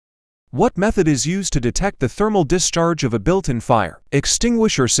What method is used to detect the thermal discharge of a built-in fire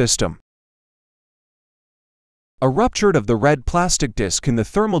extinguisher system? A rupture of the red plastic disc in the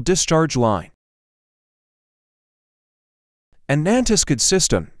thermal discharge line. An anti-skid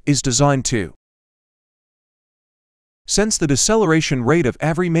system is designed to sense the deceleration rate of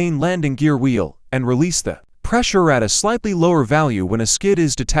every main landing gear wheel and release the pressure at a slightly lower value when a skid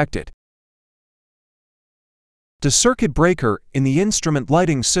is detected. The circuit breaker in the instrument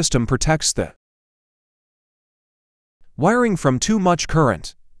lighting system protects the wiring from too much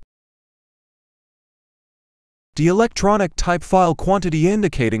current. The electronic type file quantity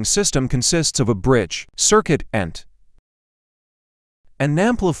indicating system consists of a bridge, circuit, and an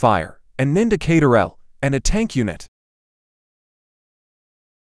amplifier, an indicator L, and a tank unit.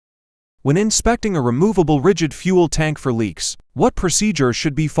 When inspecting a removable rigid fuel tank for leaks, what procedure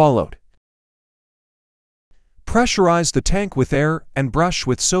should be followed? Pressurize the tank with air and brush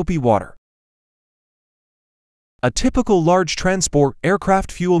with soapy water. A typical large transport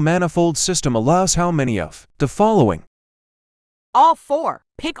aircraft fuel manifold system allows how many of the following? All 4.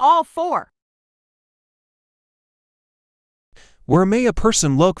 Pick all 4. Where may a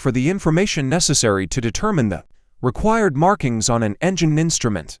person look for the information necessary to determine the required markings on an engine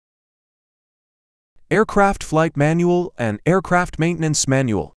instrument? Aircraft Flight Manual and Aircraft Maintenance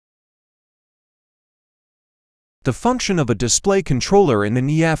Manual. The function of a display controller in an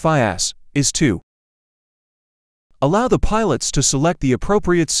EFIS is to allow the pilots to select the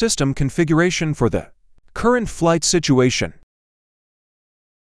appropriate system configuration for the current flight situation.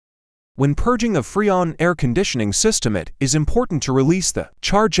 When purging a Freon air conditioning system, it is important to release the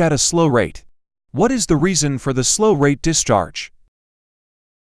charge at a slow rate. What is the reason for the slow rate discharge?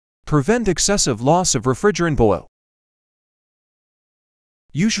 Prevent excessive loss of refrigerant oil.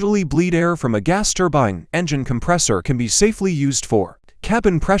 Usually bleed air from a gas turbine engine compressor can be safely used for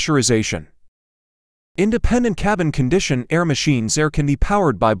cabin pressurization. Independent cabin condition air machines air can be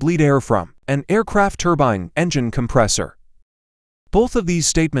powered by bleed air from an aircraft turbine engine compressor. Both of these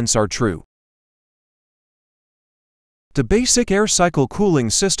statements are true. The basic air cycle cooling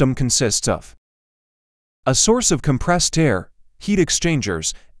system consists of a source of compressed air, heat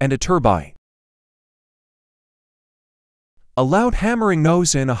exchangers, and a turbine. A loud hammering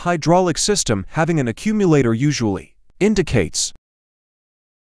noise in a hydraulic system having an accumulator usually indicates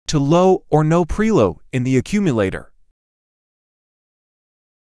to low or no preload in the accumulator.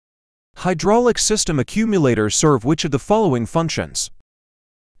 Hydraulic system accumulators serve which of the following functions?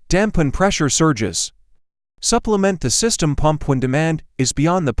 Dampen pressure surges. Supplement the system pump when demand is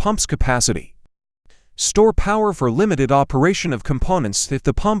beyond the pump's capacity. Store power for limited operation of components if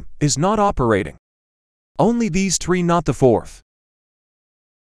the pump is not operating. Only these 3, not the 4th.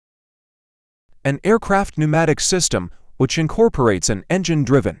 An aircraft pneumatic system, which incorporates an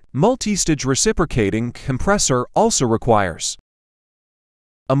engine-driven, multi-stage reciprocating compressor, also requires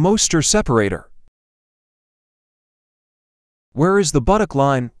a moisture separator. Where is the buttock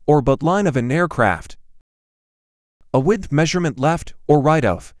line or butt line of an aircraft? A width measurement left or right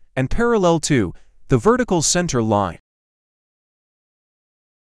of, and parallel to, the vertical center line.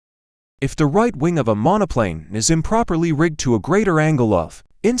 If the right wing of a monoplane is improperly rigged to a greater angle of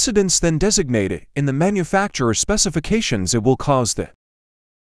incidence than designated in the manufacturer's specifications, it will cause the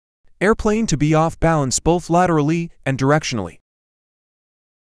airplane to be off balance both laterally and directionally.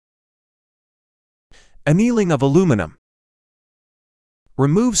 Annealing of aluminum.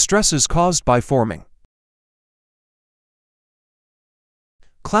 Remove stresses caused by forming.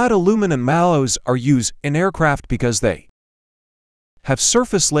 Clad aluminum alloys are used in aircraft because they have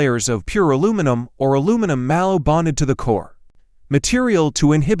surface layers of pure aluminum or aluminum mallow bonded to the core material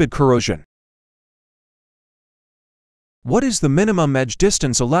to inhibit corrosion. What is the minimum edge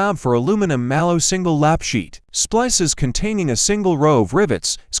distance allowed for aluminum mallow single lap sheet splices containing a single row of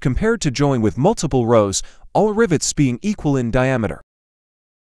rivets as compared to join with multiple rows, all rivets being equal in diameter?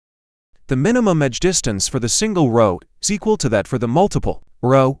 The minimum edge distance for the single row is equal to that for the multiple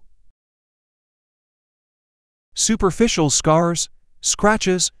row. Superficial scars,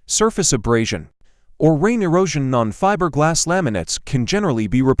 scratches, surface abrasion, or rain erosion non-fiberglass laminates can generally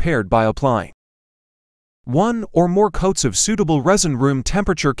be repaired by applying one or more coats of suitable resin room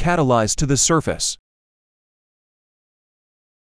temperature catalyzed to the surface.